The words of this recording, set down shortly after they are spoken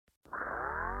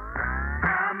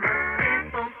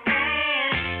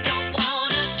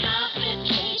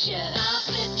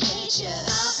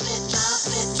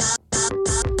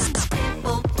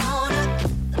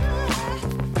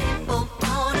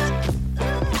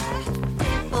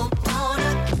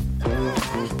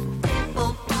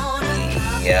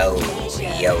Yo,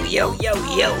 yo, yo, yo,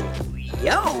 yo,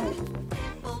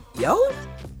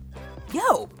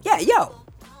 yo,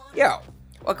 yo.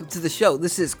 Welcome to the show.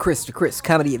 This is Chris to Chris,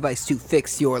 comedy advice to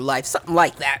fix your life. Something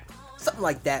like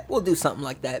that. We'll do something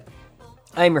like that.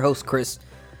 I'm your host, Chris,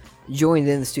 joined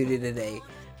in the studio today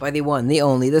by the one, the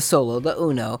only, the solo, the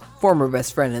uno, former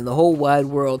best friend in the whole wide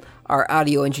world, our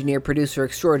audio engineer, producer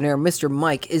extraordinaire, Mr.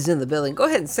 Mike is in the building. Go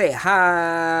ahead and say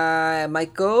hi,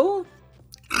 Michael.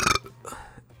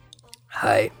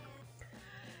 Hi.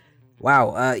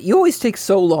 Wow, you always take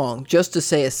so long just to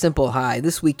say a simple hi.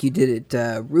 This week you did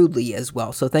it rudely as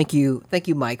well. So thank you,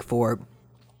 Mike, for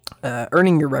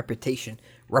earning your reputation.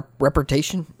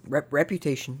 Reputation.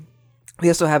 We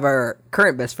also have our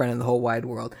current best friend in the whole wide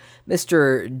world,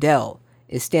 Mr. Dell,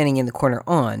 is standing in the corner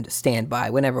on standby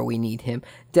whenever we need him.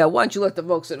 Dell, why don't you let the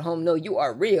folks at home know you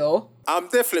are real? I'm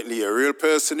definitely a real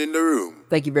person in the room.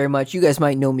 Thank you very much. You guys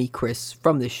might know me, Chris,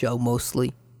 from this show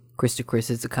mostly. Chris to Chris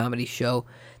is a comedy show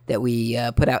that we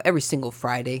put out every single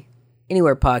Friday.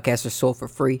 Anywhere podcasts are sold for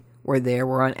free, we're there.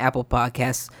 We're on Apple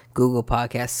Podcasts, Google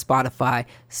Podcasts, Spotify,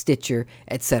 Stitcher,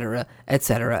 etc.,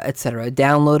 etc., etc.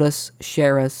 Download us,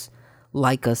 share us,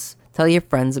 like us, tell your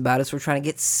friends about us. We're trying to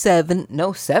get 7.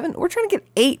 We're trying to get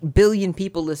 8 billion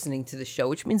people listening to the show,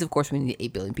 which means, of course, we need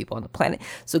 8 billion people on the planet.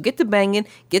 So get to banging,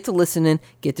 get to listening,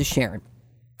 get to sharing.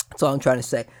 That's all I'm trying to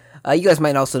say. You guys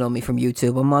might also know me from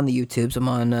YouTube. I'm on the YouTubes. I'm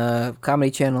on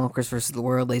Comedy Channel, Chris vs. the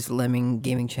World, Laser Lemming,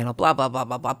 Gaming Channel, blah, blah, blah,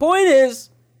 blah, blah. Point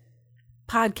is,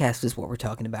 podcast is what we're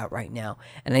talking about right now.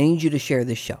 And I need you to share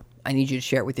this show. I need you to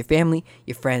share it with your family,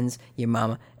 your friends, your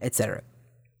mama, etc.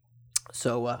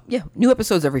 So, new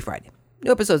episodes every Friday.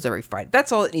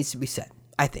 That's all that needs to be said,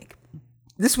 I think.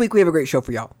 This week we have a great show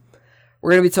for y'all.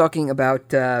 We're going to be talking about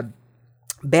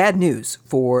bad news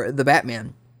for The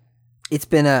Batman. It's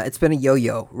been a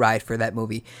yo-yo ride for that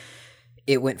movie.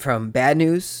 It went from bad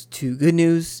news to good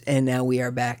news, and now we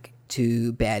are back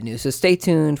to bad news. So stay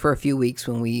tuned for a few weeks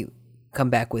when we come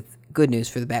back with good news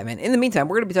for The Batman. In the meantime,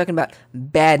 we're going to be talking about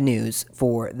bad news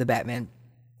for The Batman.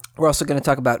 We're also going to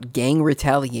talk about gang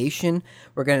retaliation.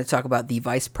 We're going to talk about the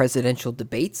vice presidential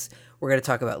debates. We're going to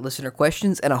talk about listener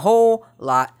questions and a whole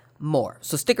lot more.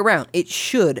 So stick around. It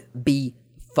should be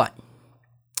fun.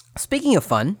 Speaking of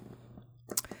fun,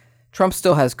 Trump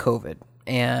still has COVID.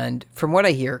 And from what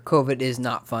I hear, COVID is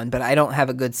not fun, but I don't have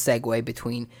a good segue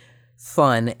between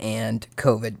fun and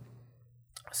COVID.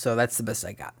 So that's the best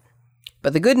I got.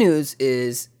 But the good news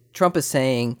is Trump is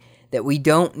saying that we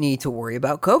don't need to worry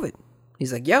about COVID.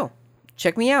 He's like, yo,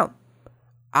 check me out.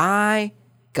 I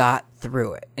got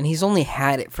through it. And he's only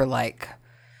had it for like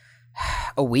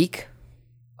a week.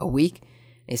 And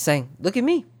he's saying, look at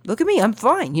me, I'm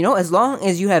fine. You know, as long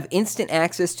as you have instant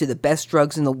access to the best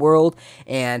drugs in the world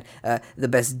and the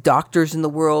best doctors in the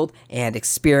world and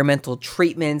experimental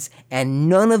treatments, and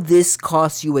none of this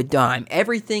costs you a dime.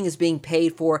 Everything is being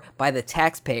paid for by the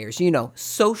taxpayers. You know,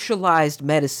 socialized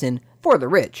medicine for the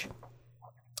rich.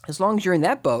 As long as you're in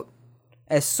that boat,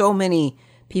 as so many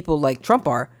people like Trump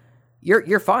are,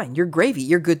 you're fine. You're gravy.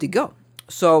 You're good to go.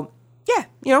 So, yeah,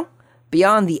 you know,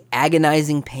 beyond the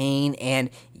agonizing pain and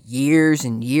years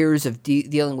and years of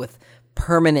dealing with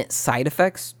permanent side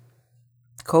effects,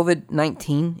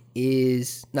 COVID-19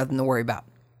 is nothing to worry about.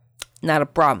 Not a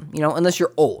problem, you know, unless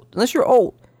you're old.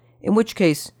 In which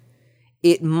case,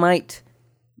 it might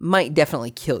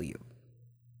definitely kill you.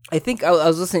 I think I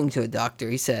was listening to a doctor.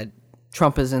 He said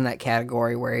Trump is in that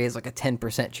category where he has like a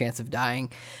 10% chance of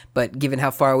dying. But given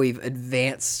how far we've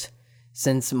advanced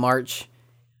since March,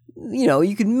 you know,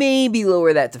 you could maybe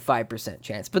lower that to 5%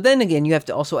 chance. But then again, you have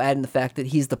to also add in the fact that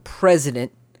he's the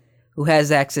president who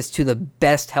has access to the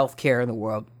best healthcare in the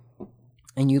world.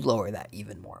 And you lower that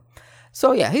even more.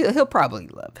 So yeah, he'll probably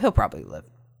live.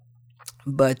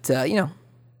 But, you know,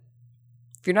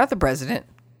 if you're not the president,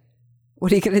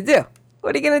 what are you going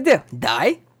to do?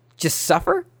 Die? Just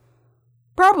suffer?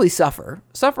 Probably suffer.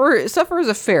 Suffer is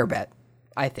a fair bet,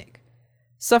 I think.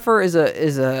 Suffer is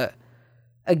a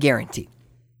guarantee.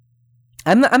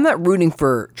 I'm not rooting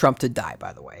for Trump to die,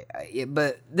 by the way.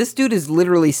 But this dude is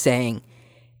literally saying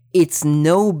it's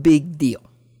no big deal.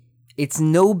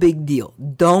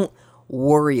 Don't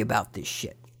worry about this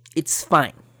shit. It's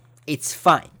fine.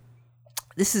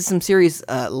 This is some serious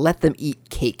let them eat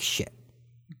cake shit.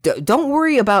 Don't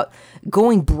worry about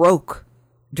going broke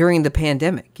during the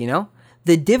pandemic, you know?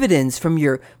 The dividends from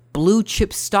your blue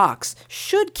chip stocks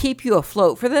should keep you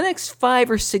afloat for the next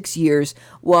 5 or 6 years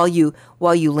while you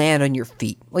land on your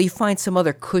feet, while you find some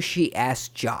other cushy ass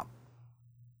job.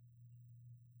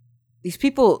 These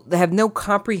people that have no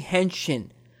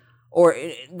comprehension,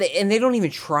 and they don't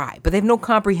even try, but they have no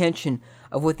comprehension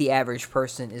of what the average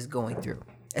person is going through.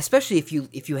 especially if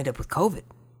you end up with COVID.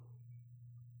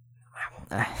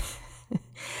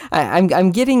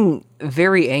 I'm getting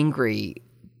very angry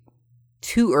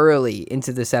too early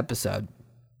into this episode,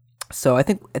 so I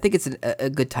think it's a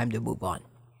good time to move on.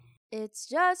 It's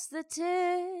just the tip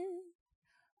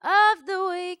of the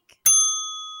week.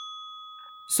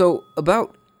 So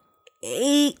about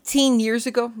 18 years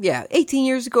ago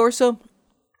or so,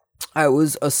 I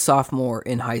was a sophomore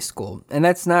in high school, and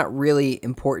that's not really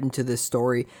important to this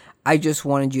story. I just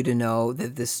wanted you to know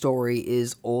that this story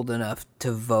is old enough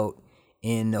to vote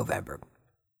in November.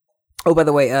 Oh, by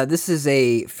the way, this is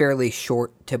a fairly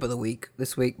short tip of the week.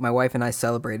 This week, my wife and I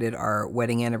celebrated our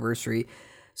wedding anniversary,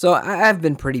 so I've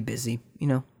been pretty busy,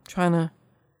 trying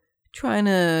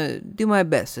to do my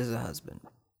best as a husband.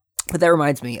 But that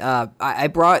reminds me, I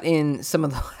brought in some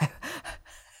of the...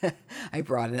 I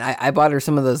bought her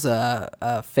some of those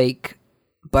fake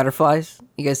butterflies.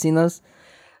 You guys seen those?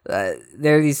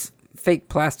 They're these fake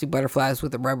plastic butterflies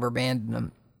with a rubber band in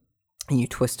them, and you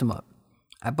twist them up.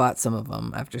 I bought some of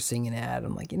them after seeing an ad.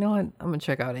 I'm like, you know what? I'm going to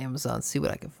check out Amazon, see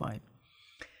what I can find.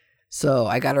 So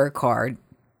I got her a card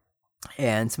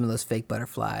and some of those fake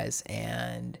butterflies,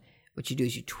 and what you do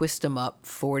is you twist them up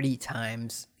 40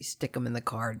 times, you stick them in the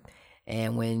card,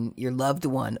 and when your loved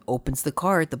one opens the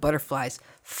card, the butterflies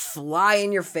fly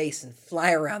in your face and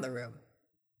fly around the room.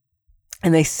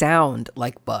 And they sound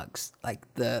like bugs,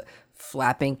 like the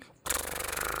flapping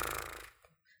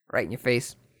right in your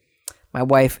face. My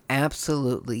wife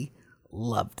absolutely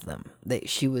loved them.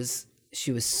 She was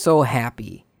so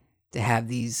happy to have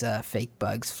these fake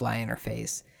bugs fly in her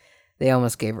face. They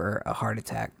almost gave her a heart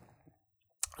attack.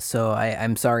 So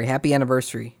I'm sorry. Happy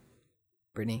anniversary,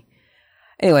 Brittany.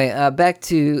 Anyway, back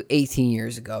to 18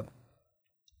 years ago.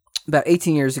 About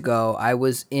 18 years ago, I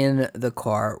was in the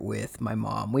car with my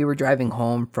mom. We were driving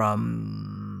home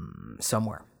from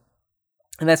somewhere.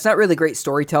 And that's not really great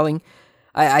storytelling.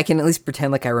 I can at least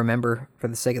pretend like I remember for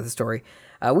the sake of the story.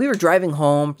 We were driving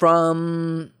home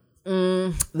from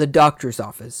the doctor's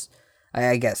office,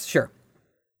 I guess. Sure.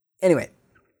 Anyway,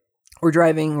 we're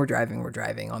driving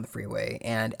on the freeway.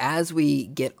 And as we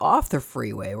get off the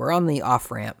freeway, we're on the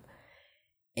off-ramp.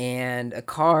 And a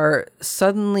car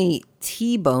suddenly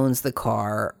T-bones the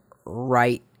car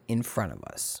right in front of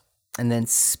us and then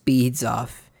speeds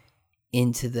off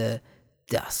into the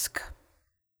dusk.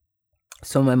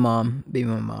 So my mom,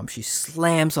 she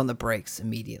slams on the brakes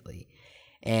immediately.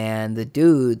 And the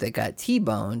dude that got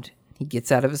T-boned, he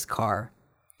gets out of his car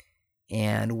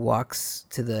and walks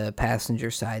to the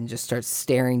passenger side and just starts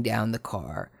staring down the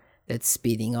car that's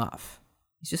speeding off.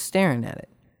 He's just staring at it.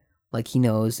 Like he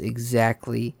knows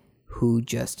exactly who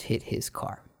just hit his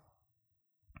car.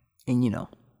 And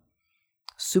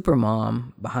super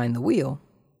mom behind the wheel,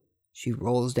 she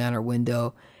rolls down her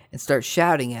window and starts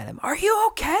shouting at him, "Are you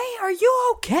okay? Are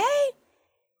you okay?"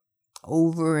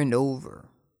 Over and over.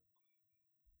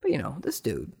 But this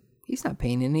dude, he's not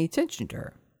paying any attention to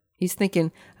her. He's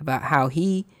thinking about how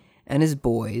he and his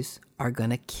boys are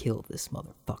gonna kill this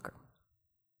motherfucker.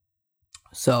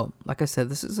 So, like I said,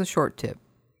 this is a short tip.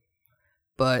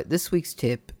 But this week's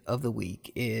tip of the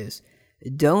week is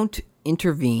don't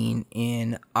intervene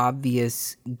in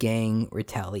obvious gang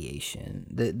retaliation.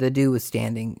 The dude was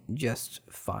standing just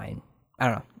fine. I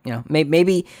don't know.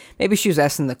 Maybe she was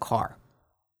asking the car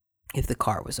if the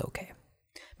car was okay.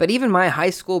 But even my high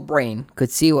school brain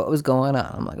could see what was going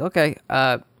on. I'm like, okay,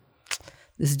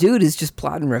 this dude is just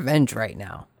plotting revenge right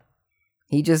now.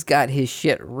 He just got his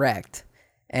shit wrecked,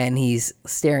 and he's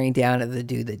staring down at the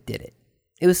dude that did it.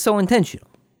 It was so intentional.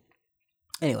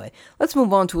 Anyway, let's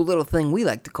move on to a little thing we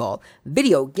like to call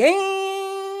Video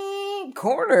Game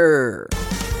Corner.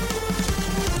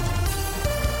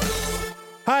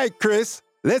 Hi, Chris.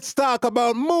 Let's talk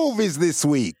about movies this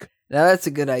week. Now, that's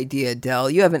a good idea,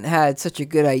 Del. You haven't had such a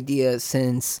good idea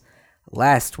since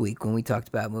last week when we talked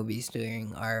about movies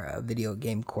during our Video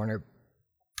Game Corner.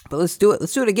 But let's do it.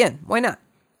 Let's do it again. Why not?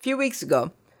 A few weeks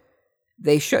ago,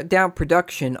 they shut down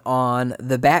production on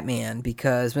The Batman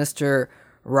because Mr.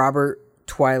 Robert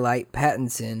Twilight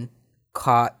Pattinson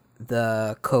caught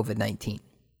the COVID-19,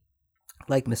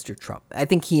 like Mr. Trump. I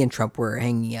think he and Trump were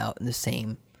hanging out in the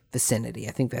same vicinity.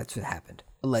 I think that's what happened,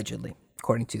 allegedly,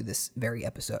 according to this very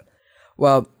episode.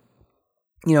 Well,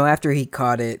 after he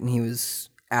caught it and he was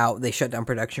out, they shut down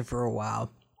production for a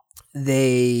while.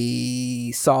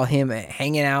 They saw him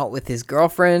hanging out with his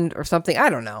girlfriend or something. I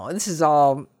don't know. This is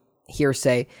all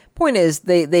hearsay. Point is,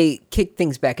 they kicked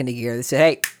things back into gear. They said,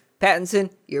 "Hey, Pattinson,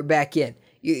 you're back in.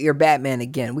 You're Batman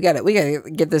again. We gotta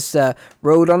get this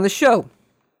road on the show."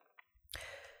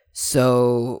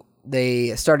 So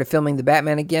they started filming the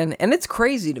Batman again, and it's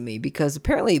crazy to me because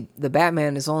apparently the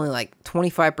Batman is only like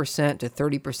 25% to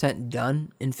 30%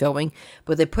 done in filming,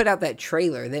 but they put out that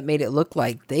trailer that made it look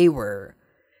like they were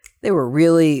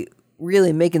really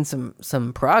making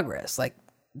some progress. Like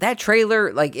that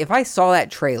trailer, like if I saw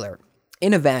that trailer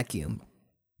in a vacuum,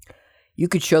 you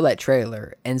could show that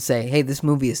trailer and say, "Hey, this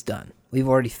movie is done. We've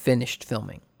already finished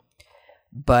filming."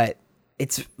 But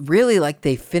it's really like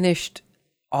they finished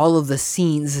all of the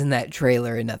scenes in that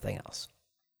trailer and nothing else.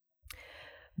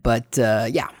 But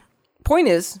yeah, point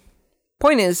is,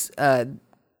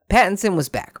 Pattinson was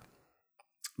back.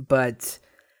 But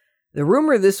the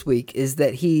rumor this week is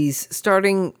that he's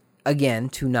starting again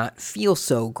to not feel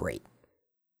so great,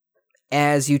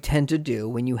 as you tend to do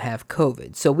when you have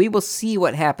COVID. So we will see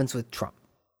what happens with Trump,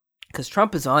 because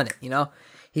Trump is on it, you know?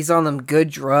 He's on them good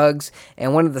drugs,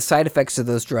 and one of the side effects of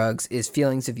those drugs is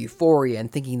feelings of euphoria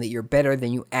and thinking that you're better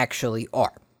than you actually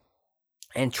are.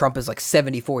 And Trump is like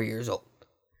 74 years old.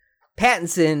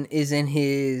 Pattinson is in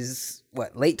his,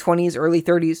 late 20s, early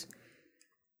 30s?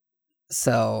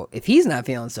 So if he's not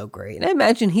feeling so great, and I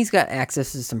imagine he's got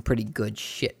access to some pretty good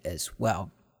shit as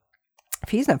well. If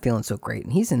he's not feeling so great,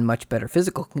 and he's in much better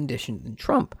physical condition than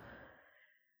Trump,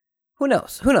 who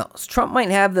knows? Who knows? Trump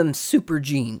might have them super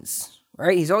genes.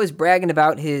 Right, he's always bragging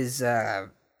about his,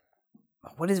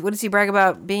 what does he brag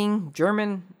about being?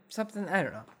 German? Something? I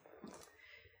don't know.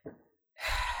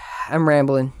 I'm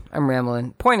rambling.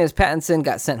 Point is, Pattinson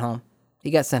got sent home. He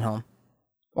got sent home.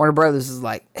 Warner Brothers is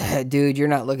like, dude, you're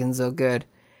not looking so good.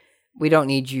 We don't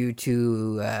need you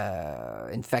to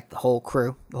infect the whole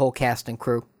crew, the whole cast and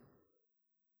crew.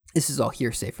 This is all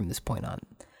hearsay from this point on.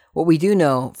 What we do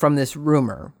know from this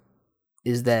rumor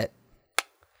is that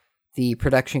the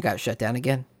production got shut down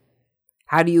again.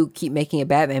 How do you keep making a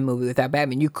Batman movie without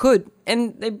Batman? You could,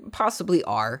 and they possibly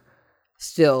are,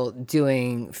 still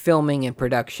doing filming and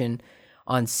production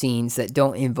on scenes that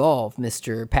don't involve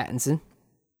Mr. Pattinson.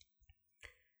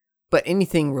 But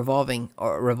anything involving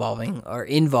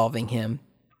him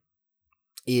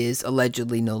is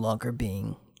allegedly no longer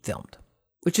being filmed,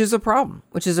 which is a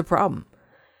problem.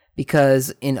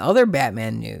 Because in other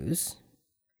Batman news,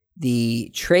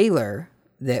 the trailer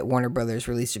that Warner Brothers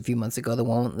released a few months ago, the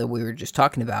one that we were just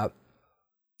talking about,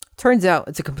 turns out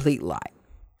it's a complete lie.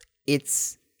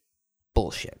 It's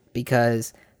bullshit,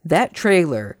 because that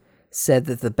trailer said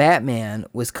that the Batman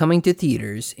was coming to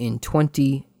theaters in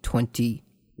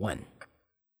 2021.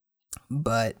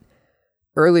 But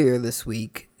earlier this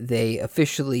week, they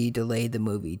officially delayed the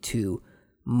movie to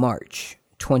March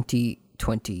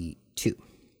 2022.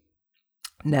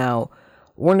 Now,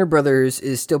 Warner Brothers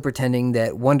is still pretending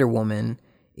that Wonder Woman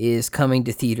is coming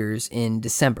to theaters in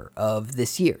December of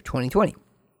this year, 2020.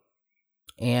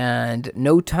 And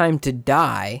No Time to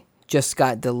Die just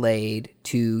got delayed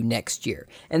to next year.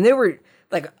 And they were,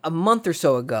 like, a month or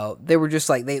so ago, they were just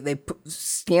like, they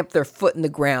stamped their foot in the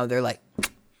ground. They're like,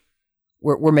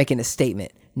 we're making a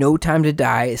statement. No Time to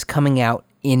Die is coming out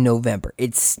in November.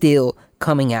 It's still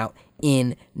coming out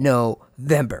in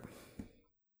November.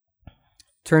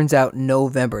 Turns out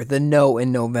November, the no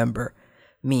in November,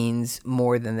 means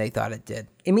more than they thought it did.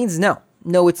 It means no.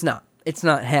 No, it's not. It's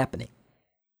not happening.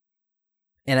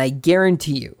 And I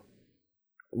guarantee you,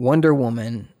 Wonder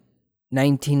Woman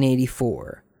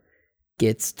 1984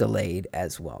 gets delayed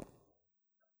as well.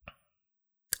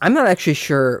 I'm not actually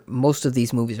sure most of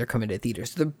these movies are coming to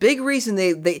theaters. The big reason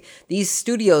these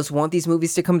studios want these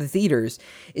movies to come to theaters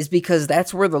is because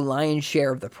that's where the lion's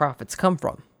share of the profits come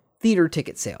from. Theater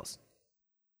ticket sales.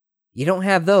 You don't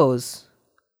have those,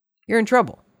 you're in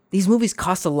trouble. These movies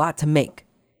cost a lot to make.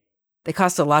 They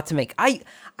cost a lot to make.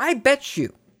 I bet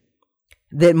you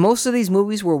that most of these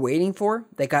movies we're waiting for,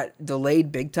 that got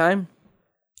delayed big time,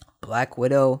 Black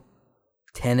Widow,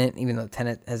 Tenet, even though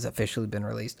Tenet has officially been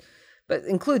released, but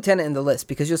include Tenet in the list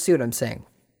because you'll see what I'm saying.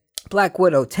 Black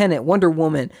Widow, Tenet, Wonder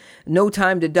Woman, No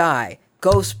Time to Die,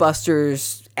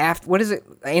 Ghostbusters, what is it?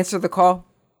 Answer the Call.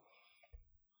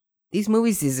 These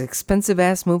movies, these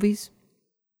expensive-ass movies,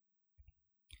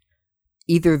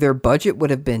 either their budget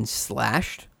would have been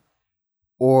slashed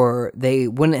or they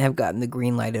wouldn't have gotten the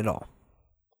green light at all.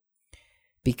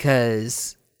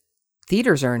 Because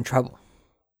theaters are in trouble.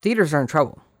 Theaters are in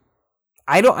trouble.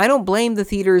 I don't blame the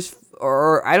theaters,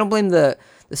 or I don't blame the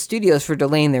studios for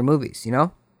delaying their movies, you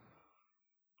know?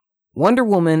 Wonder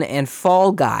Woman and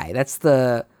Fall Guy, that's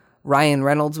the Ryan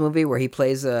Reynolds movie where he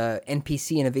plays a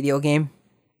NPC in a video game.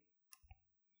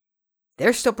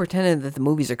 They're still pretending that the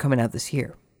movies are coming out this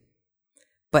year.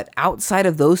 But outside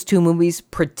of those two movies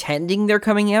pretending they're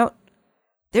coming out,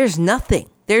 there's nothing.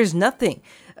 There's nothing.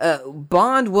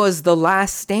 Bond was The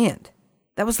Last Stand.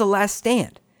 That was The Last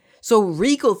Stand. So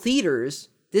Regal Theaters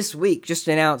this week just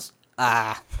announced,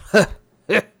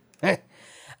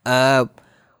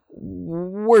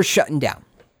 we're shutting down.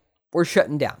 We're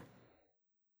shutting down.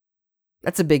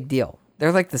 That's a big deal.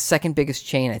 They're like the second biggest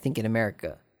chain, I think, in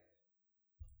America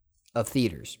of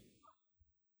theaters.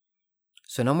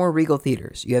 So no more Regal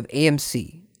Theaters. You have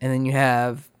AMC, and then you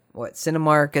have,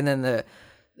 Cinemark, and then the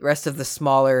rest of the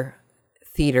smaller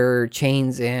theater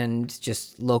chains and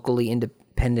just locally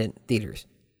independent theaters.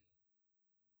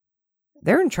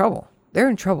 They're in trouble. They're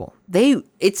in trouble.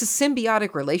 It's a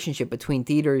symbiotic relationship between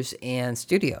theaters and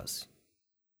studios.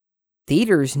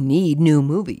 Theaters need new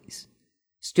movies.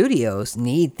 Studios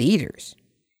need theaters.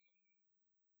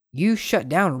 You shut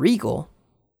down Regal,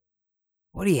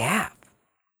 what do you have?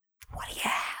 What do you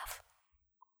have?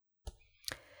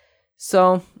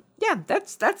 So, yeah,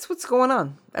 that's what's going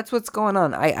on. That's what's going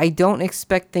on. I don't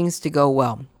expect things to go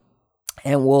well.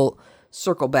 And we'll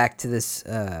circle back to this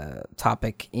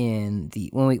topic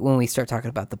when we start talking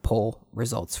about the poll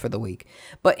results for the week.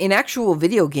 But in actual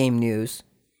video game news,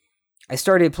 I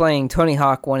started playing Tony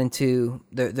Hawk 1 and 2,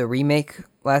 the remake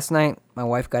last night. My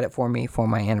wife got it for me for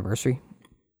my anniversary.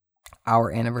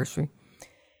 Our anniversary.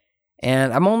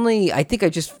 And I think I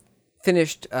just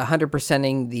finished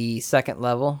 100%ing the second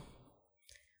level,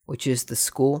 which is the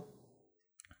school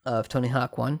of Tony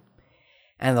Hawk 1.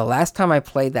 And the last time I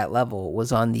played that level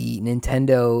was on the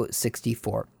Nintendo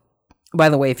 64. By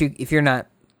the way, if you're not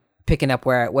picking up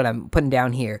what I'm putting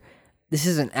down here, this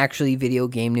isn't actually video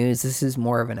game news. This is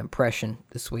more of an impression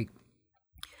this week.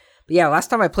 But yeah, last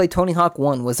time I played Tony Hawk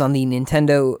 1 was on the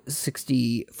Nintendo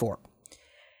 64.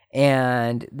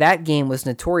 And that game was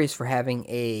notorious for having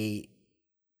a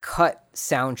cut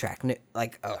soundtrack,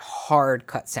 like a hard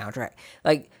cut soundtrack.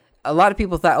 Like, a lot of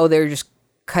people thought, they were just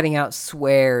cutting out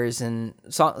swears and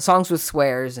songs with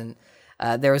swears, and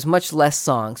there was much less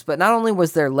songs. But not only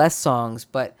was there less songs,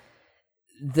 but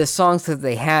the songs that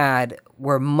they had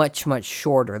were much, much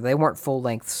shorter. They weren't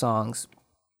full-length songs.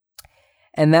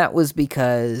 And that was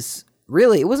because,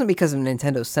 really, it wasn't because of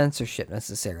Nintendo censorship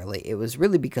necessarily. It was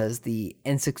really because the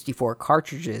N64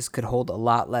 cartridges could hold a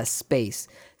lot less space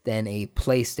than a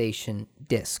PlayStation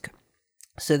disc.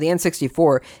 So the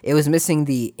N64, it was missing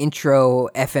the intro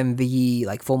FMV,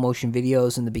 like full motion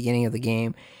videos in the beginning of the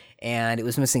game, and it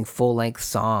was missing full-length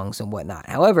songs and whatnot.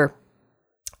 However,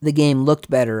 the game looked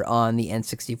better on the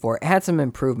N64. It had some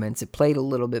improvements. It played a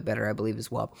little bit better, I believe, as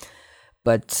well.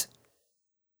 But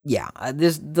yeah,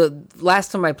 the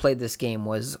last time I played this game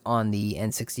was on the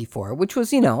N64, which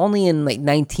was, only in like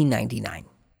 1999.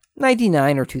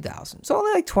 99 or 2000. So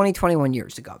only like 20, 21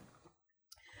 years ago.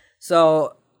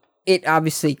 So it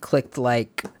obviously clicked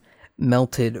like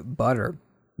melted butter.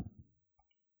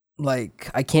 Like,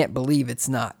 I can't believe it's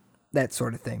not, that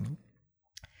sort of thing.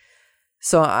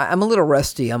 So I'm a little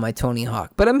rusty on my Tony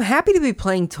Hawk, but I'm happy to be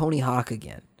playing Tony Hawk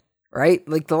again, right?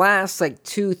 Like the last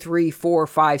 2, 3, 4,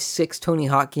 5, 6 Tony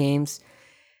Hawk games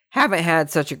haven't had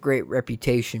such a great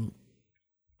reputation.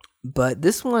 But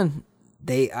this one,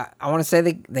 I want to say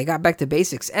they got back to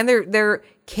basics, and they're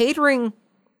catering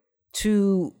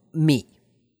to me.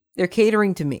 They're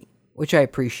catering to me, which I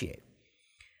appreciate.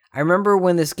 I remember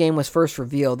when this game was first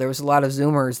revealed, there was a lot of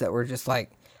Zoomers that were just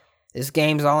like, this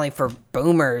game's only for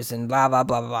boomers and blah, blah,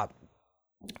 blah, blah, blah.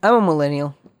 I'm a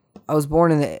millennial. I was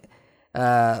born in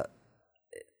the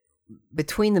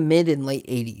between the mid and late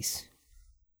 80s.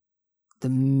 The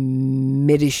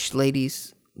midish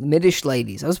ladies.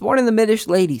 I was born in the midish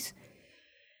ladies.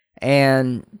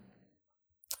 And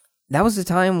that was the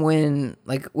time when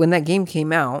that game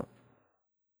came out,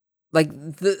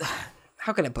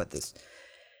 how can I put this?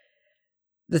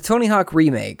 The Tony Hawk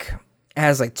remake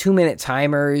has 2-minute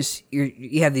timers.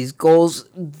 You have these goals.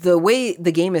 The way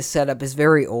the game is set up is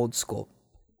very old school.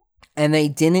 And they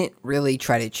didn't really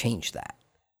try to change that.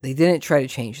 They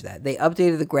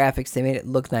updated the graphics. They made it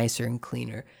look nicer and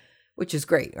cleaner, which is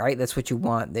great, right? That's what you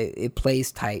want. It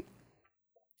plays tight.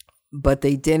 But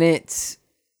they didn't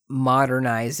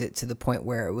modernize it to the point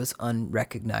where it was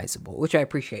unrecognizable, which I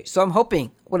appreciate. So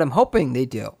what I'm hoping they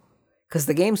do, because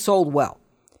the game sold well,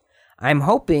 I'm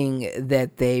hoping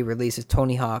that they release a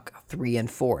Tony Hawk 3 and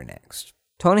 4 next.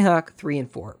 Tony Hawk 3 and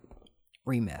 4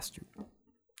 remastered.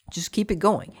 Just keep it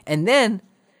going. And then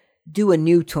do a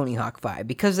new Tony Hawk 5,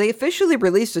 because they officially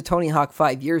released a Tony Hawk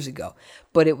 5 years ago,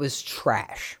 but it was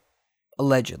trash.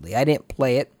 Allegedly. I didn't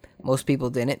play it. Most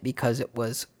people didn't because it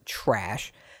was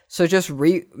trash. So just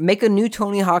make a new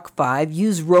Tony Hawk 5.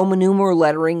 Use Roman numeral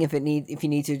lettering if you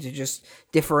need to just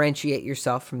differentiate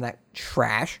yourself from that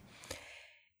trash.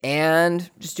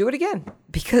 And just do it again.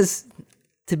 Because,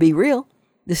 to be real,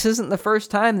 This isn't the first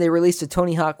time they released a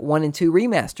Tony Hawk 1 and 2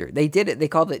 remaster. They did it. They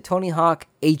called it Tony Hawk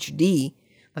HD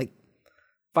like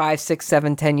 5, 6,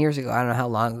 7, 10 years ago. I don't know how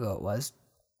long ago it was.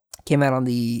 Came out on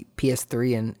the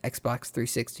PS3 and Xbox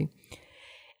 360.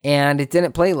 And it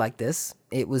didn't play like this.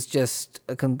 It was just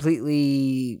a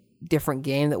completely different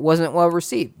game that wasn't well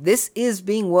received. This is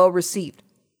being well received.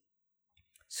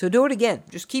 So do it again.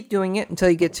 Just keep doing it until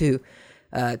you get to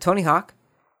Tony Hawk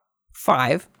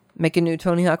 5. Make a new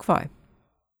Tony Hawk 5.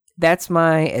 That's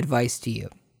my advice to you.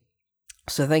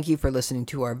 So thank you for listening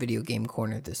to our video game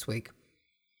corner this week.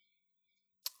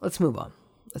 Let's move on.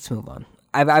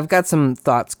 I've got some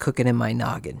thoughts cooking in my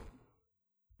noggin.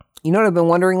 You know what I've been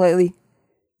wondering lately?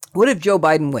 What if Joe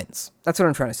Biden wins? That's what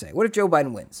I'm trying to say. What if Joe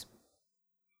Biden wins?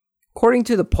 According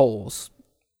to the polls,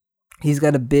 he's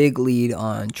got a big lead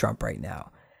on Trump right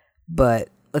now. But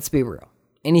let's be real.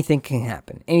 Anything can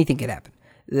happen. Anything can happen.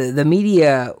 The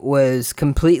media was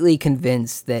completely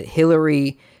convinced that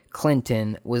Hillary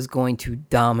Clinton was going to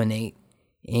dominate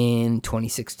in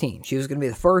 2016. She was going to be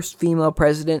the first female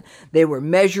president. They were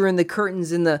measuring the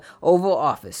curtains in the Oval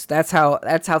Office. That's how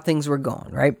things were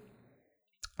going, right?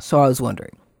 So I was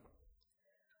wondering,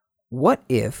 what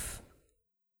if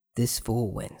this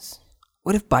fool wins?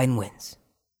 What if Biden wins?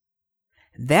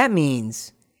 That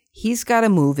means he's got to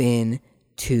move in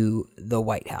to the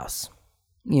White House.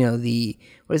 You know,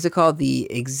 what is it called? The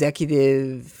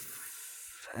executive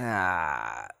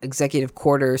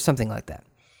quarter, something like that.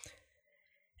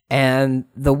 And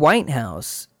the White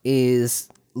House is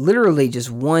literally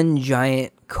just one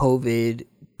giant COVID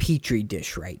petri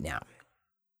dish right now.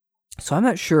 So I'm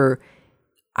not sure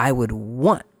I would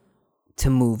want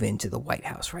to move into the White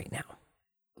House right now,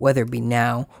 whether it be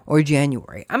now or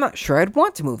January. I'm not sure I'd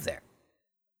want to move there.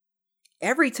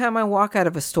 Every time I walk out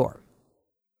of a store,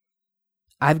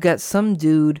 I've got some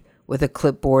dude with a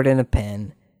clipboard and a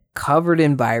pen covered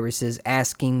in viruses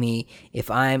asking me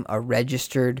if I'm a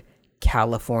registered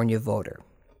California voter.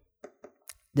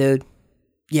 Dude,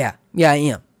 yeah, I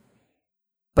am.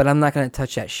 But I'm not going to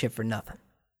touch that shit for nothing.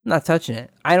 I'm not touching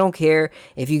it. I don't care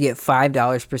if you get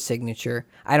 $5 per signature.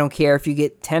 I don't care if you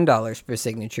get $10 per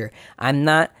signature. I'm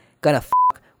not going to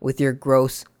fuck with your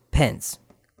gross pens.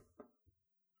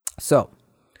 So,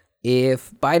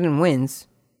 if Biden wins,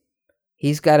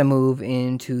 he's got to move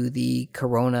into the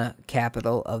corona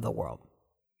capital of the world.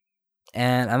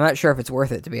 And I'm not sure if it's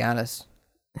worth it, to be honest.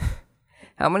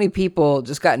 How many people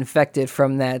just got infected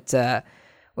from that,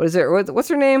 what's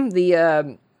her name?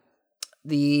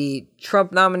 The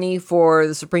Trump nominee for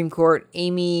the Supreme Court,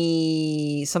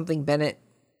 Amy something Bennett.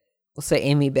 We'll say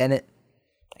Amy Bennett.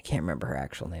 I can't remember her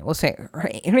actual name. We'll say her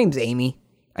name's Amy.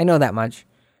 I know that much.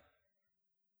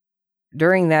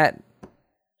 During that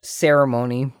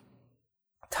ceremony,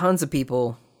 tons of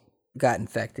people got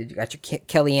infected. You got your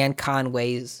Kellyanne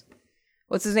Conway's.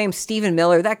 What's his name? Stephen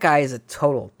Miller. That guy is a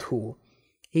total tool.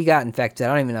 He got infected. I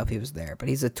don't even know if he was there, but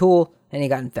he's a tool and he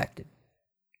got infected.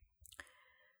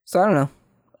 So I don't know.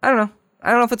 I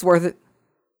don't know if it's worth it.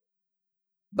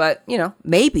 But,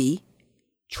 maybe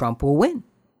Trump will win.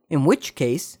 In which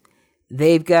case,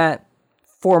 they've got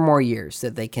 4 more years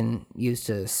that they can use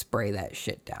to spray that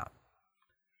shit down.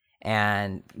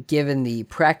 And given the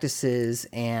practices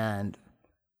and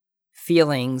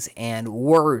feelings and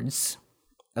words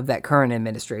of that current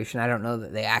administration, I don't know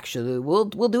that they actually will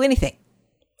do anything.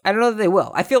 I don't know that they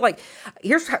will. I feel like,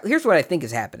 here's what I think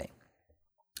is happening.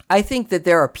 I think that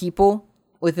there are people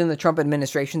within the Trump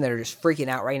administration that are just freaking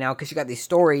out right now because you got these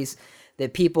stories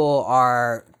that people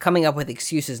are coming up with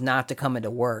excuses not to come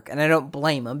into work. And I don't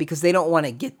blame them because they don't want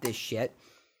to get this shit.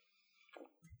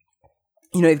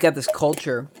 You've got this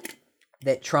culture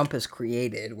that Trump has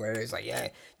created where it's like, yeah,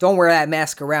 don't wear that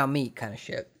mask around me kind of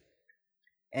shit.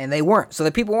 And they weren't. So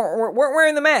the people weren't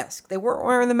wearing the mask. They weren't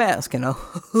wearing the mask,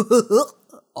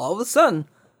 All of a sudden,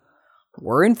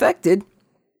 we're infected.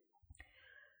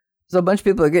 So a bunch of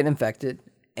people are getting infected.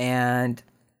 And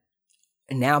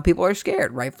now people are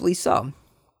scared, rightfully so.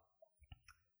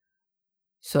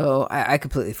 So I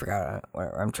completely forgot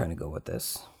where I'm trying to go with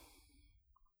this.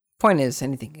 Point is,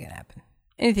 anything can happen.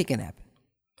 Anything can happen.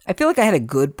 I feel like I had a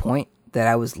good point that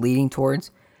I was leading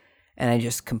towards, and I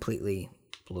just completely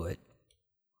blew it.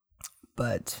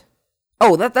 But,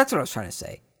 that's what I was trying to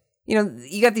say.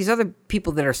 You got these other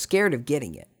people that are scared of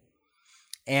getting it.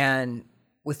 And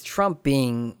with Trump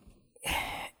being,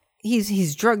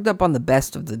 he's drugged up on the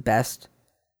best of the best,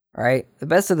 right? The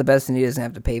best of the best, and he doesn't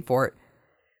have to pay for it.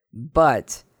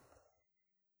 But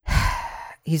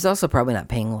he's also probably not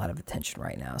paying a lot of attention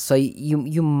right now. So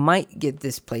you might get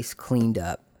this place cleaned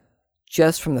up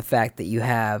just from the fact that you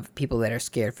have people that are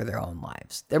scared for their own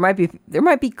lives. There might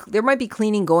be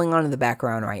cleaning going on in the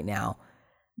background right now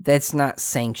that's not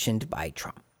sanctioned by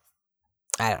Trump.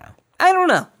 I don't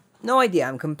know. No idea.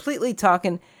 I'm completely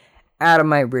talking out of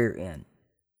my rear end.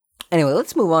 Anyway,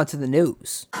 let's move on to the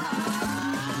news.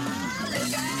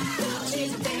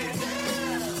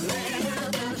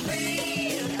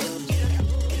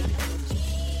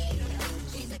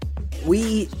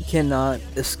 We cannot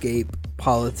escape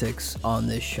politics on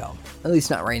this show. At least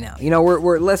not right now. You know,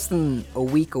 we're less than a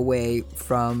week away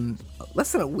from...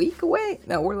 Less than a week away?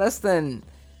 No, we're less than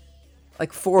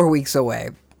like 4 weeks away.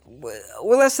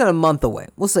 We're less than a month away.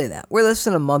 We'll say that. We're less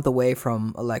than a month away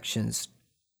from elections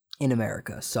in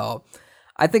America. So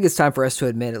I think it's time for us to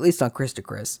admit, at least on Chris to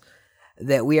Chris,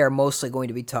 that we are mostly going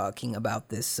to be talking about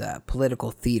this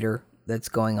political theater that's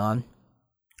going on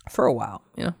for a while,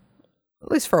 you know?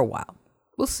 At least for a while.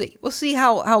 We'll see. We'll see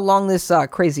how long this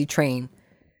crazy train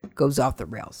goes off the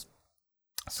rails.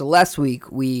 So last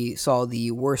week, we saw the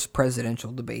worst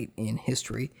presidential debate in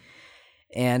history.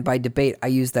 And by debate, I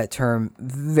use that term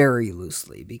very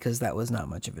loosely because that was not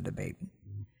much of a debate.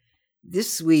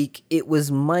 This week, it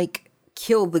was Mike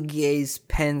Kill the Gays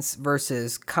Pence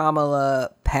versus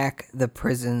Kamala Pack the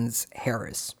Prisons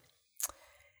Harris.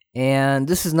 And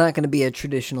this is not going to be a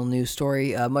traditional news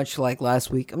story, much like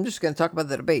last week. I'm just going to talk about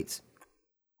the debates.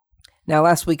 Now,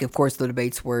 last week, of course, the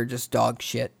debates were just dog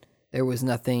shit. There was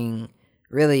nothing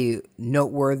really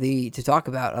noteworthy to talk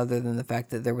about other than the fact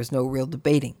that there was no real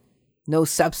debating. No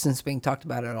substance being talked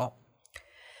about at all.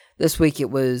 This week, it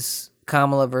was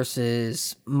Kamala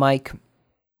versus Mike.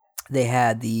 They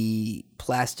had the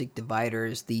plastic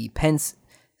dividers. The Pence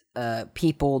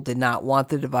people did not want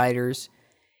the dividers.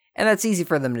 And that's easy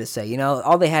for them to say. You know,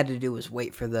 all they had to do was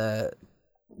wait for the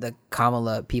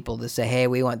Kamala people to say, hey,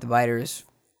 we want dividers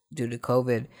due to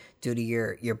COVID, due to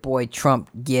your boy Trump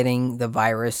getting the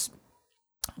virus.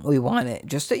 We want it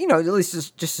just to, you know, at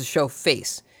least just to show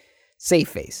face, save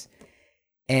face.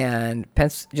 And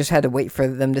Pence just had to wait for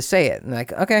them to say it. And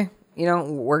like, okay, you know,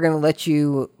 we're going to let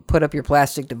you put up your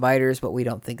plastic dividers, but we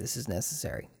don't think this is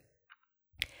necessary.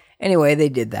 Anyway, they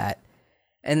did that.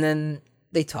 And then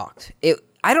they talked.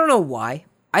 I don't know why.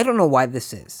 I don't know why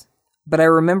this is. But I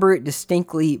remember it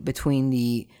distinctly between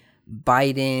the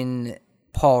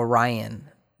Biden-Paul Ryan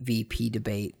VP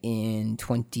debate in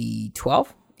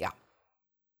 2012. Yeah.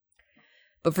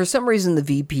 But for some reason, the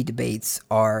VP debates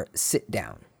are sit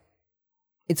down.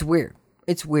 It's weird.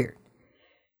 It's weird.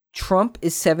 Trump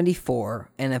is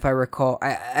 74, and if I recall,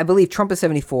 I believe Trump is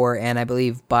 74, and I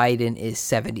believe Biden is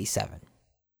 77.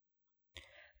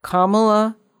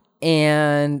 Kamala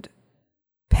and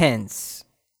Pence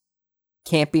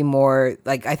can't be more,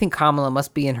 like, I think Kamala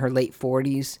must be in her late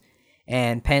 40s,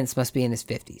 and Pence must be in his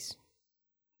 50s.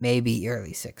 Maybe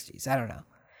early 60s. I don't know.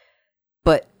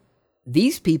 But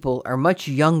these people are much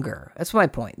younger. That's my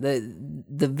point.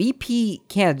 The VP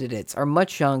candidates are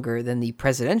much younger than the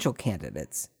presidential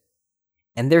candidates.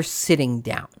 And they're sitting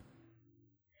down.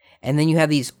 And then you have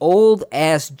these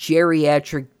old-ass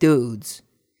geriatric dudes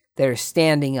that are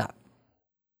standing up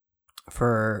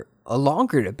for a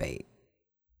longer debate.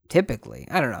 Typically.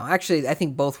 I don't know. Actually, I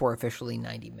think both were officially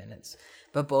 90 minutes.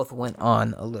 But both went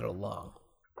on a little long.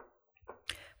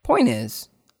 Point is,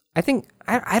 I think,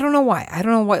 I don't know why. I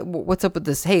don't know what's up with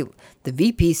this. Hey, the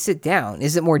VPs sit down.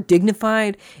 Is it more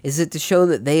dignified? Is it to show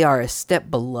that they are a step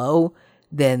below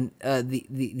than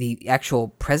the actual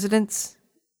presidents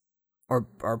or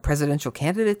presidential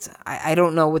candidates? I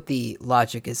don't know what the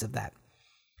logic is of that.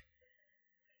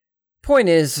 Point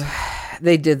is,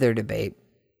 they did their debate.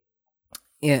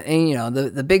 Yeah, and you know,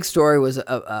 the big story was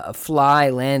a fly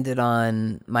landed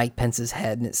on Mike Pence's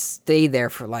head, and it stayed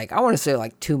there for like, I want to say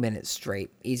like 2 minutes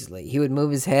straight, easily. He would move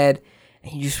his head,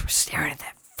 and you just were staring at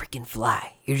that freaking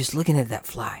fly. You're just looking at that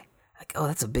fly. Like, oh,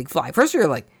 that's a big fly. First you're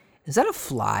like, is that a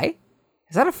fly?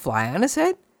 Is that a fly on his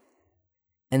head?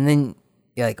 And then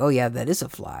you're like, oh yeah, that is a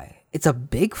fly. It's a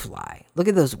big fly. Look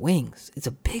at those wings. It's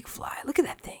a big fly. Look at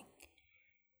that thing.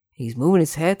 He's moving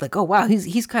his head like, oh, wow,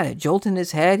 he's kind of jolting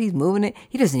his head. He's moving it.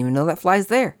 He doesn't even know that fly's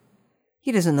there.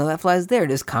 He doesn't know that fly's there.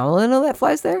 Does Kamala know that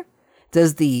fly's there?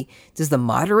 Does the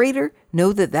moderator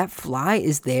know that fly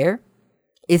is there?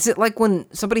 Is it like when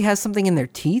somebody has something in their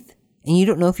teeth and you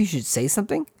don't know if you should say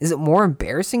something? Is it more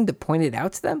embarrassing to point it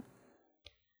out to them?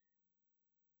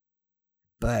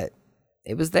 But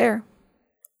it was there.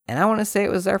 And I want to say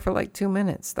it was there for like 2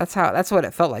 minutes. That's what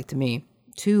it felt like to me.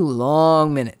 2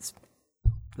 long minutes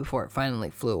before it finally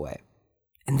flew away.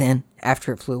 And then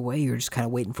after it flew away, you were just kind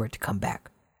of waiting for it to come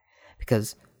back.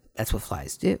 Because that's what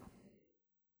flies do.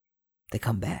 They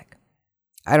come back.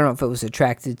 I don't know if it was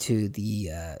attracted to the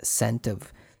scent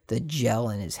of the gel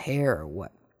in his hair or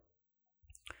what.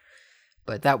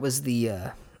 But that was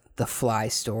the fly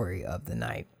story of the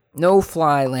night. No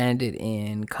fly landed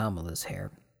in Kamala's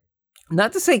hair.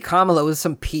 Not to say Kamala was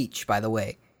some peach, by the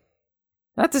way.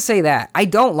 Not to say that. I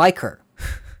don't like her.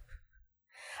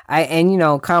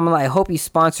 Kamala, I hope you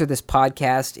sponsor this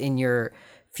podcast in your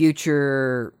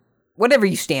future, whatever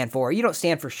you stand for. You don't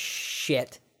stand for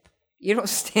shit. You don't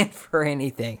stand for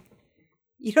anything.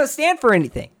 You don't stand for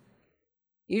anything.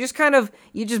 You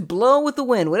just blow with the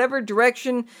wind. Whatever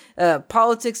direction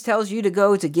politics tells you to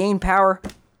go to gain power,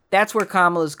 that's where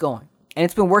Kamala's going. And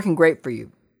it's been working great for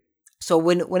you. So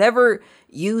whenever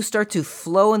you start to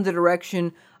flow in the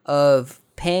direction of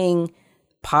paying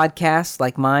podcasts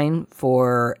like mine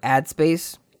for ad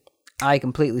space, I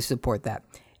completely support that.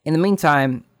 In the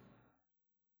meantime,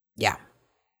 yeah,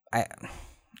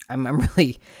 I'm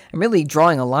really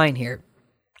drawing a line here.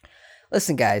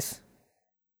 Listen, guys,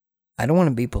 I don't want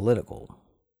to be political,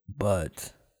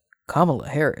 but Kamala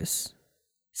Harris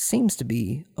seems to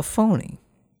be a phony.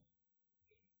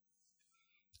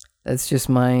 That's just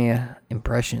my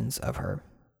impressions of her.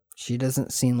 She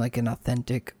doesn't seem like an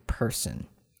authentic person.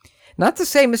 Not to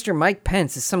say Mr. Mike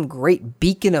Pence is some great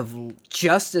beacon of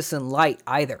justice and light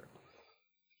either.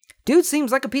 Dude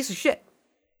seems like a piece of shit.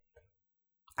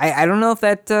 I don't know if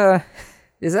that...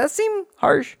 does that seem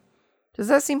harsh? Does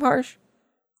that seem harsh?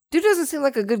 Dude doesn't seem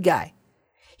like a good guy.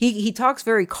 He talks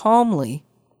very calmly.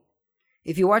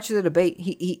 If you watch the debate,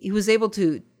 he was able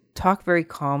to talk very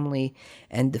calmly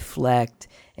and deflect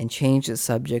and change the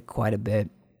subject quite a bit.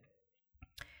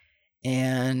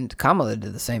 And Kamala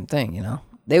did the same thing, you know.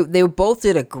 They both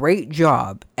did a great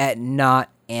job at not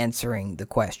answering the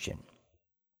question.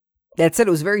 That said,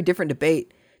 it was a very different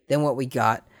debate than what we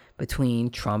got between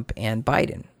Trump and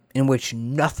Biden, in which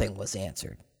nothing was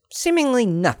answered. Seemingly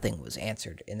nothing was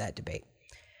answered in that debate.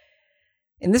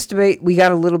 In this debate, we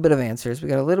got a little bit of answers. We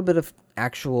got a little bit of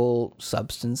actual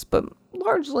substance, but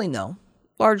largely no.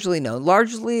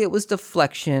 Largely it was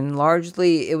deflection.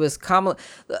 Largely it was Kamala.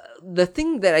 The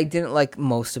thing that I didn't like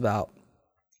most about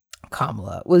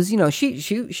Kamala was,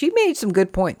 she made some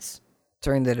good points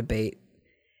during the debate.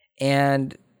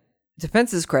 And to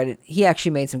Pence's credit, he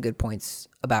actually made some good points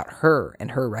about her and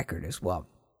her record as well.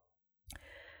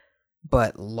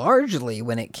 But largely,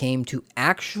 when it came to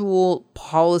actual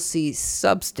policy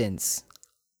substance,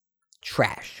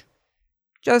 trash.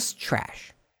 Just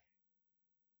trash.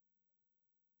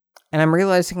 And I'm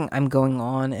realizing I'm going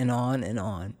on and on and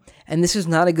on. And this is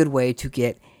not a good way to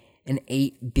get an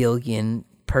 8 billion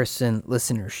person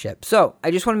listenership. So, I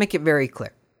just want to make it very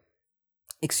clear.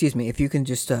 Excuse me, if you can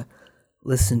just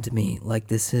listen to me like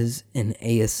this is an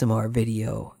ASMR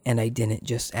video and I didn't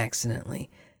just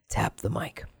accidentally tap the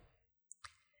mic.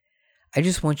 I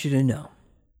just want you to know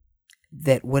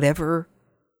that whatever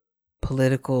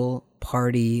political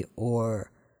party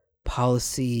or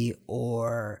policy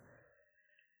or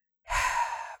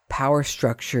power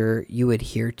structure you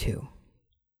adhere to,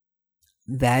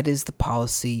 that is the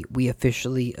policy we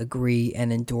officially agree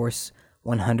and endorse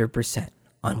 100%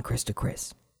 on Chris to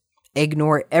Chris.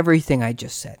 Ignore everything I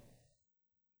just said.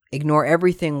 Ignore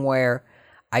everything where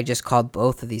I just called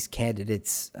both of these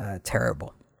candidates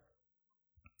terrible.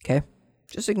 Okay?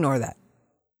 Just ignore that.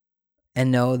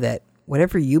 And know that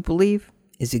whatever you believe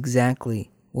is exactly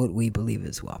what we believe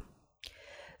as well.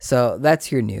 So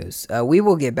that's your news. We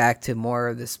will get back to more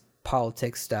of this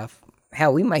politics stuff.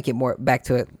 Hell, we might get more back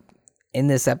to it in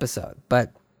this episode.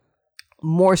 But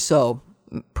more so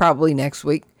probably next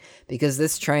week, because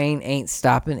this train ain't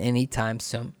stopping anytime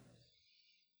soon.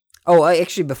 Oh,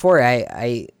 actually, before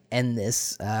I end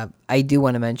this, I do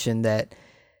want to mention that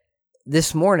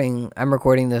this morning, I'm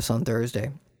recording this on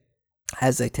Thursday,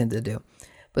 as I tend to do.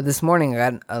 But this morning, I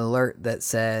got an alert that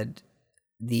said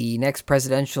the next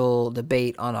presidential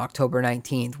debate on October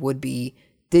 19th would be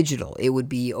digital. It would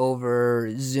be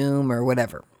over Zoom or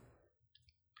whatever.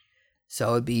 So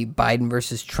it would be Biden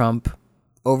versus Trump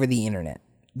over the internet.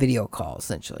 Video call,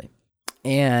 essentially.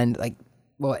 And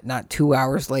not 2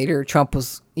 hours later,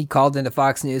 he called into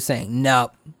Fox News saying,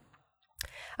 "No,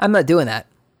 I'm not doing that.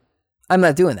 I'm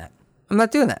not doing that.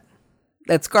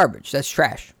 That's garbage. That's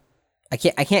trash. I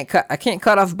can't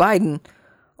cut off Biden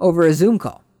over a Zoom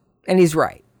call." And he's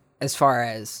right as far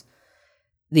as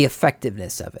the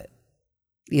effectiveness of it.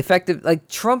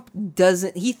 Trump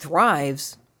he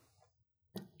thrives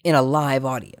in a live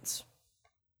audience.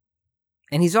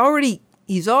 And he's already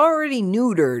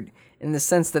neutered in the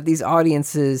sense that these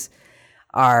audiences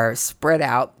are spread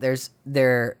out. They're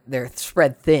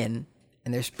spread thin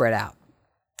and they're spread out.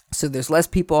 So there's less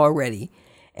people already.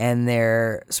 and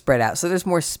they're spread out. So there's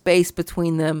more space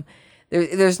between them.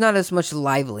 There's not as much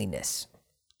liveliness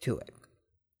to it.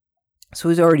 So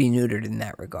he's already neutered in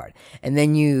that regard. And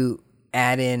then you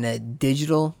add in a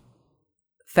digital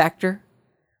factor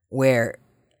where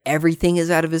everything is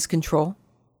out of his control.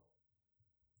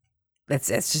 That's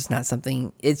just not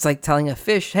something. It's like telling a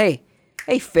fish, hey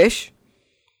fish,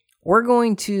 we're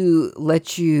going to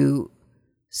let you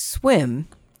swim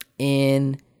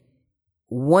in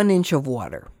 1 inch of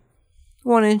water.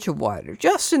 1 inch of water.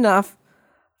 Just enough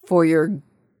for your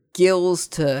gills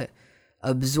to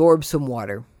absorb some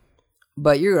water.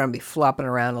 But you're going to be flopping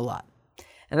around a lot.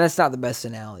 And that's not the best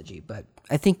analogy, but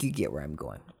I think you get where I'm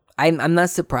going. I'm not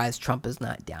surprised Trump is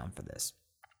not down for this.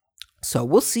 So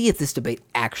we'll see if this debate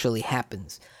actually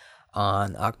happens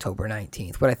on October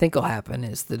 19th. What I think will happen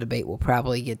is the debate will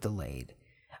probably get delayed.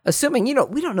 Assuming,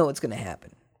 we don't know what's going to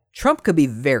happen. Trump could be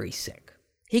very sick.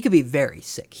 He could be very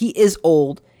sick. He is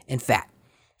old and fat.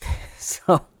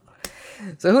 So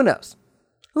who knows?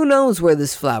 Who knows where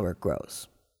this flower grows?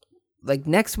 Like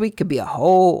next week could be a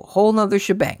whole nother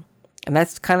shebang. And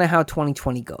that's kind of how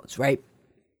 2020 goes, right?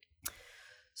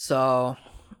 So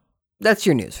that's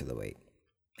your news for the week.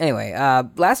 Anyway,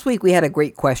 last week we had a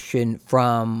great question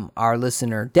from our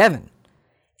listener, Devin.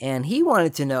 And he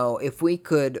wanted to know if we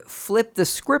could flip the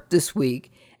script this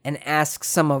week and ask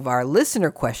some of our listener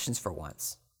questions for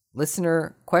once.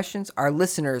 Listener questions? Our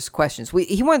listeners' questions.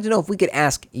 He wanted to know if we could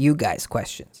ask you guys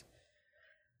questions.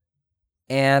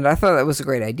 And I thought that was a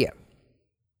great idea.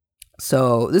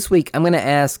 So this week, I'm going to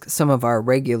ask some of our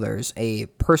regulars a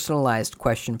personalized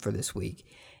question for this week.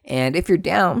 And if you're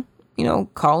down,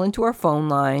 call into our phone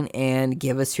line and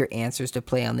give us your answers to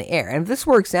play on the air. And if this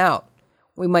works out,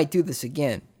 we might do this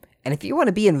again. And if you want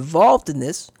to be involved in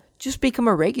this, just become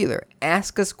a regular.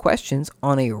 Ask us questions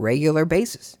on a regular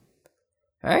basis.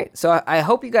 All right? So I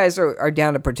hope you guys are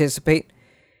down to participate.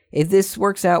 If this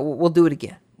works out, we'll do it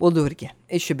again.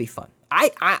 It should be fun.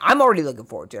 I'm already looking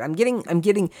forward to it. I'm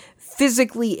getting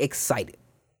physically excited.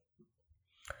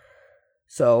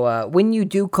 So when you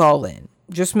do call in,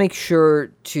 just make sure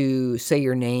to say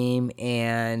your name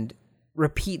and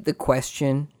repeat the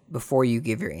question before you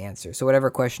give your answer. So whatever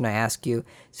question I ask you,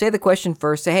 say the question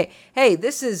first. Say, hey,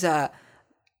 this is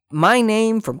my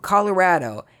name from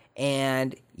Colorado,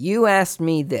 and you asked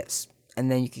me this,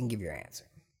 and then you can give your answer.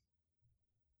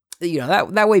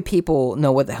 That way people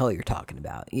know what the hell you're talking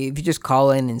about. If you just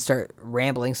call in and start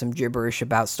rambling some gibberish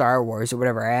about Star Wars or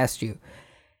whatever I asked you,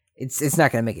 it's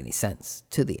not going to make any sense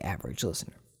to the average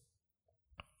listener.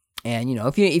 And,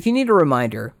 if you need a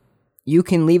reminder, you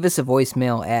can leave us a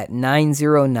voicemail at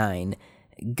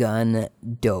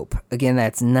 909-GUN-DOPE. Again,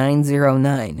 that's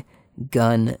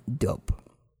 909-GUN-DOPE.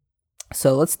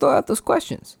 So let's throw out those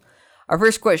questions. Our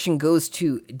first question goes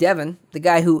to Devin, the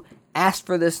guy who asked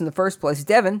for this in the first place.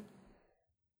 Devin,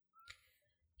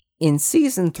 in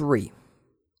Season 3,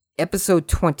 Episode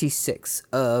 26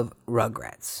 of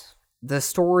Rugrats, the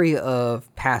story of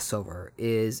Passover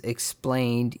is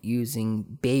explained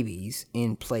using babies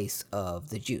in place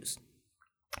of the Jews.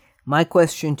 My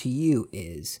question to you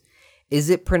is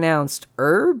it pronounced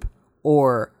herb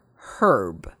or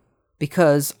herb?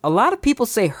 Because a lot of people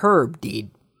say herb,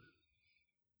 dude.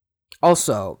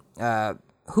 Also,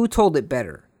 who told it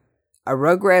better? A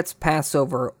Rugrats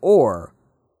Passover or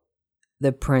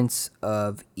the Prince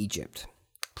of Egypt?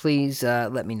 Please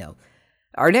let me know.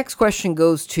 Our next question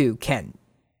goes to Ken.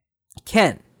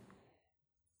 Ken,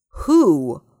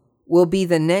 who will be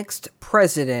the next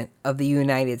president of the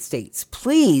United States?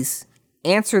 Please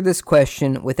answer this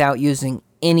question without using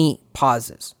any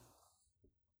pauses.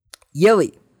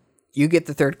 Yili, you get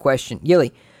the third question.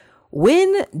 Yili,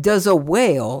 when does a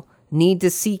whale need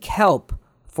to seek help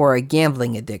for a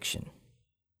gambling addiction?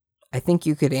 I think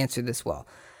you could answer this well.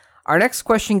 Our next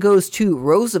question goes to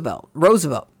Roosevelt.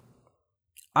 Roosevelt,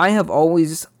 I have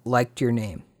always liked your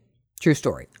name. True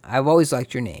story. I've always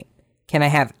liked your name. Can I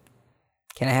have it?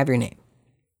 Can I have your name?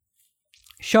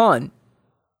 Sean,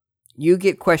 you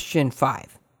get question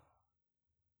 5.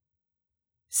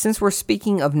 Since we're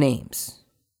speaking of names,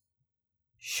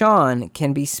 Sean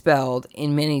can be spelled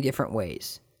in many different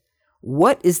ways.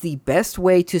 What is the best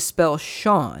way to spell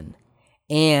Sean?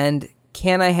 And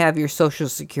can I have your social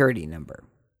security number?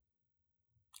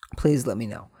 Please let me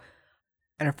know.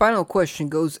 And our final question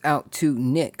goes out to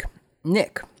Nick.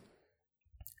 Nick,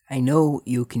 I know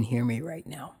you can hear me right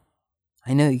now.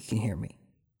 I know you can hear me.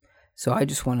 So I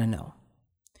just want to know.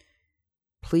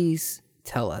 Please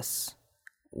tell us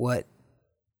what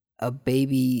a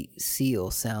baby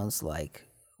seal sounds like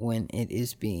when it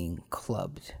is being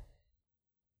clubbed.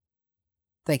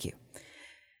 Thank you.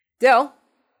 Del,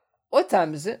 what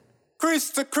time is it?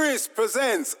 Chris to Chris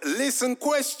presents Listen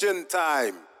Question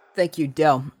Time. Thank you,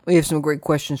 Del. We have some great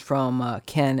questions from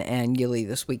Ken and Gilly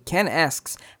this week. Ken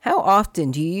asks, how often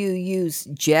do you use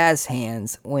jazz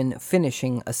hands when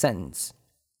finishing a sentence?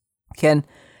 Ken,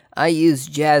 I use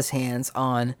jazz hands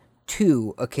on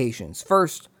 2 occasions.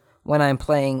 First, when I'm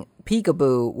playing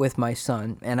peekaboo with my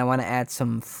son and I want to add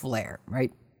some flair,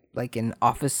 right? Like in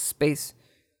Office Space,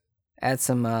 add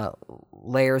some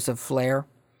layers of flair.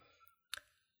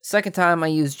 Second time I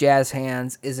use jazz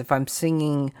hands is if I'm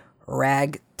singing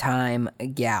Ragtime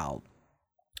Gal,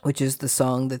 which is the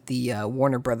song that the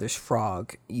Warner Brothers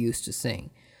Frog used to sing.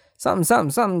 Something,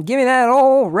 something, something, give me that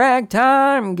old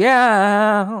ragtime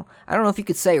gal. I don't know if you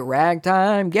could say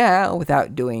ragtime gal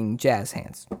without doing jazz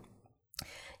hands.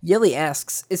 Yilly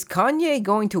asks, is Kanye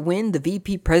going to win the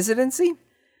VP presidency?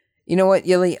 You know what,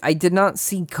 Yilly? I did not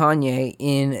see Kanye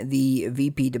in the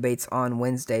VP debates on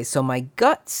Wednesday, so my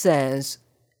gut says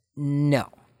no.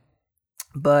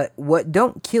 But what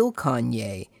don't kill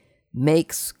Kanye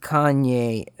makes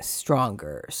Kanye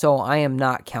stronger, so I am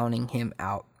not counting him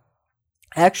out.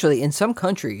 Actually, in some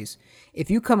countries,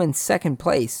 if you come in second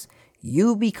place,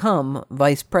 you become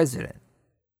vice president.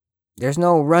 There's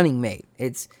no running mate.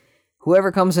 It's whoever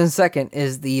comes in second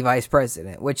is the vice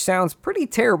president, which sounds pretty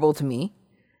terrible to me.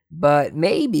 But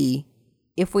maybe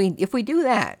if we do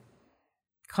that,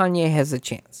 Kanye has a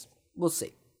chance. We'll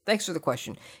see. Thanks for the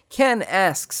question. Ken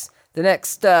asks the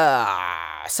next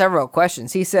several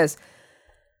questions. He says,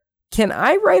 can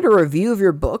I write a review of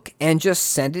your book and just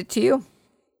send it to you?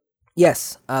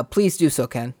 Yes, please do so,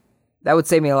 Ken. That would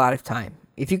save me a lot of time.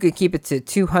 If you could keep it to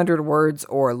 200 words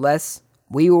or less,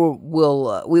 we'll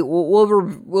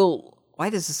why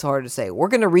is this so hard to say? We're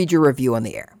going to read your review on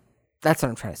the air. That's what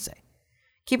I'm trying to say.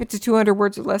 Keep it to 200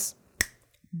 words or less.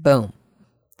 Boom.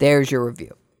 There's your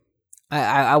review.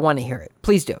 I want to hear it.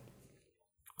 Please do.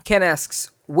 Ken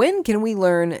asks, when can we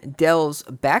learn Del's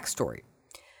backstory?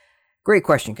 Great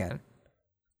question, Ken.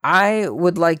 I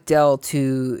would like Del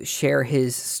to share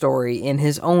his story in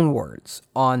his own words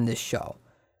on this show.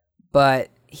 But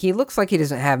he looks like he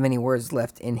doesn't have many words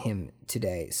left in him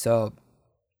today. So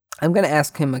I'm going to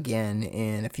ask him again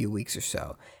in a few weeks or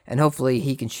so. And hopefully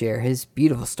he can share his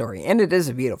beautiful story. And it is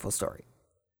a beautiful story.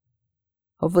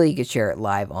 Hopefully he can share it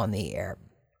live on the air.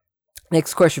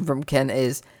 Next question from Ken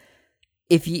is,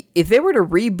 if they were to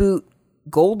reboot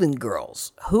Golden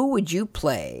Girls, who would you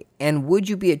play, and would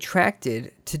you be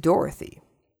attracted to Dorothy?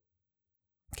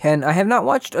 Ken, I have not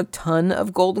watched a ton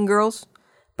of Golden Girls,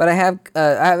 but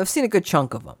I've seen a good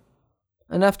chunk of them.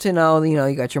 Enough to know,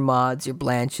 you got your Mauds, your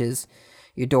Blanches,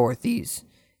 your Dorothys,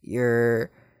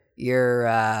 your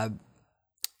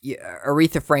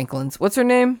Aretha Franklin's. What's her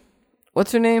name? Oh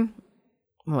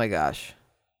my gosh.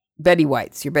 Betty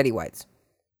White's. Your Betty White's.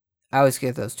 I always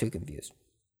get those two confused.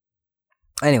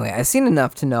 Anyway, I've seen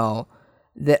enough to know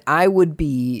that I would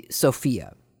be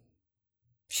Sophia.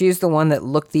 She's the one that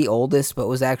looked the oldest, but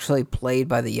was actually played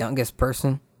by the youngest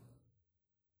person.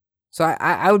 So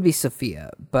I would be Sophia,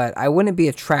 but I wouldn't be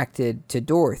attracted to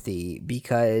Dorothy,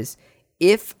 because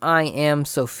if I am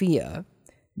Sophia,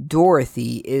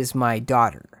 Dorothy is my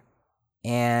daughter.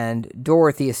 And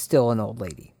Dorothy is still an old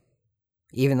lady,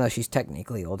 even though she's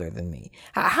technically older than me.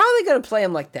 How are they going to play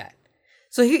him like that?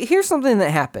 So here's something that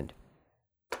happened.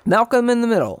 Malcolm in the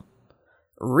Middle.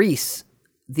 Reese,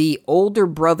 the older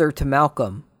brother to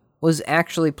Malcolm, was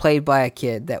actually played by a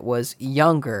kid that was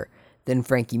younger than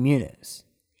Frankie Muniz.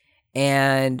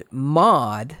 And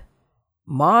Maude,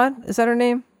 is that her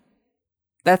name?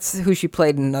 That's who she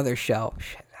played in another show.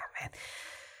 Shit, man.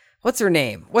 What's her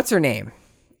name?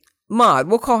 Maude.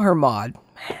 We'll call her Maude.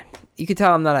 Man, you can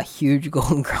tell I'm not a huge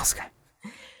Golden Girls guy.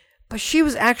 But she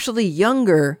was actually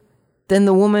younger than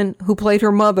the woman who played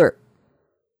her mother.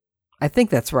 I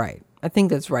think that's right.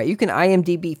 You can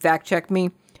IMDb fact check me,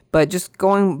 but just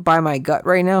going by my gut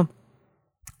right now,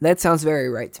 that sounds very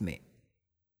right to me.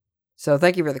 So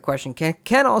thank you for the question.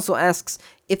 Ken also asks,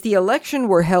 if the election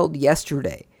were held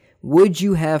yesterday, would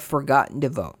you have forgotten to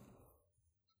vote?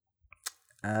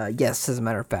 Yes, as a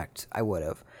matter of fact, I would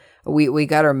have. We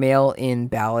got our mail-in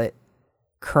ballot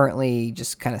currently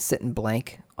just kind of sitting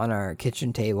blank on our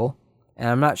kitchen table. And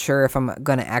I'm not sure if I'm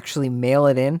going to actually mail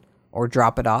it in or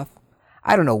drop it off.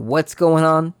 I don't know what's going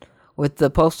on with the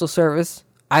Postal Service.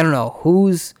 I don't know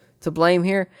who's to blame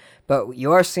here. But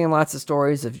you are seeing lots of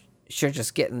stories of shit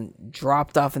just getting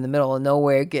dropped off in the middle of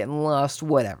nowhere, getting lost,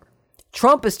 whatever.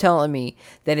 Trump is telling me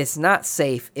that it's not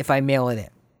safe if I mail it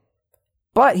in.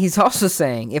 But he's also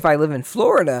saying if I live in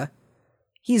Florida,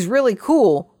 he's really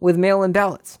cool with mail-in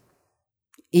ballots.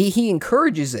 He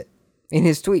encourages it in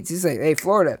his tweets. He's like, hey,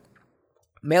 Florida,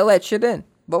 mail that shit in.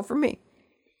 Vote for me.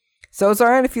 So it's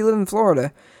alright if you live in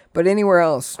Florida, but anywhere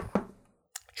else,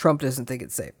 Trump doesn't think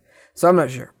it's safe. So I'm not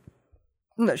sure.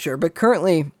 But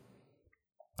currently,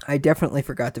 I definitely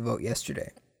forgot to vote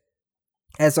yesterday.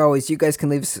 As always, you guys can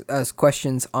leave us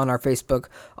questions on our Facebook,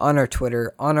 on our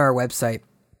Twitter, on our website,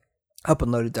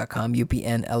 upandloaded.com,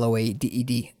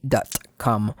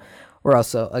 upnloaded.com. We're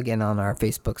also, again, on our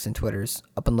Facebooks and Twitters,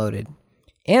 Up and Loaded,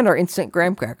 and our Instant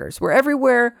Graham Crackers. We're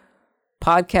everywhere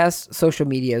podcasts, social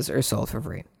medias are sold for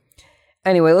free.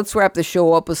 Anyway, let's wrap the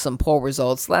show up with some poll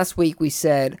results. Last week we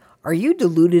said, are you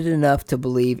deluded enough to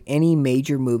believe any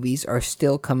major movies are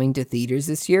still coming to theaters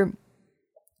this year?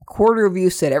 Quarter of you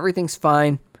said everything's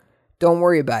fine. Don't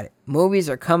worry about it. Movies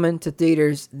are coming to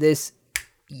theaters this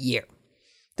year.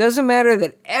 Doesn't matter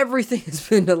that everything has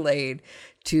been delayed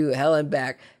to hell and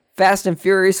back. Fast and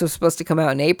Furious was supposed to come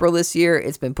out in April this year.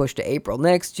 It's been pushed to April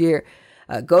next year.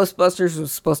 Ghostbusters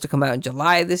was supposed to come out in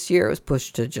July this year. It was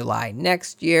pushed to July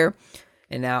next year.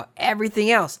 And now everything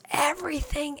else,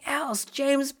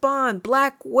 James Bond,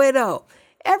 Black Widow,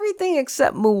 everything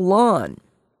except Mulan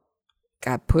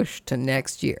got pushed to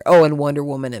next year. Oh, and Wonder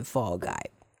Woman and Fall Guy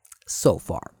so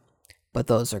far. But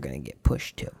those are going to get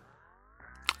pushed too.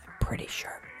 I'm pretty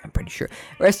sure. The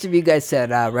rest of you guys said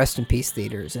rest in peace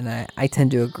theaters, and I tend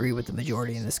to agree with the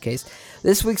majority in this case.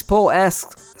 This week's poll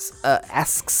asks,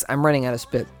 I'm running out of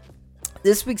spit.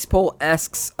 This week's poll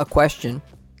asks a question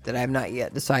that I have not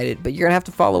yet decided, but you're going to have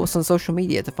to follow us on social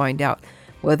media to find out.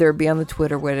 Whether it be on the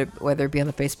Twitter, whether it be on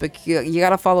the Facebook, you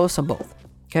got to follow us on both,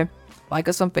 okay? Like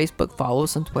us on Facebook, follow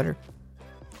us on Twitter,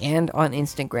 and on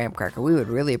Instant Graham Cracker. We would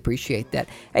really appreciate that.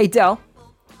 Hey, Del,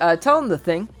 tell them the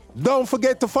thing. Don't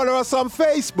forget to follow us on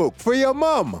Facebook for your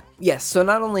mom. Yes, so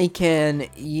not only can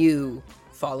you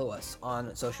follow us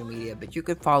on social media, but you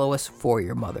could follow us for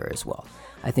your mother as well.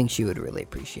 I think she would really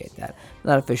appreciate that.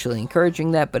 Not officially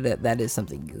encouraging that, but that is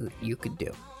something you could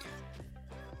do.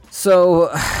 So,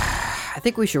 I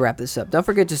think we should wrap this up. Don't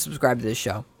forget to subscribe to this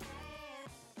show.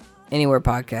 Anywhere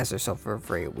podcasts are sold for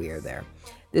free, we are there.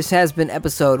 This has been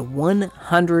episode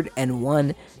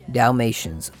 101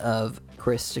 Dalmatians of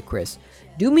Chris to Chris.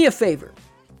 Do me a favor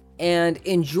and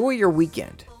enjoy your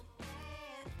weekend.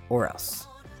 Or else.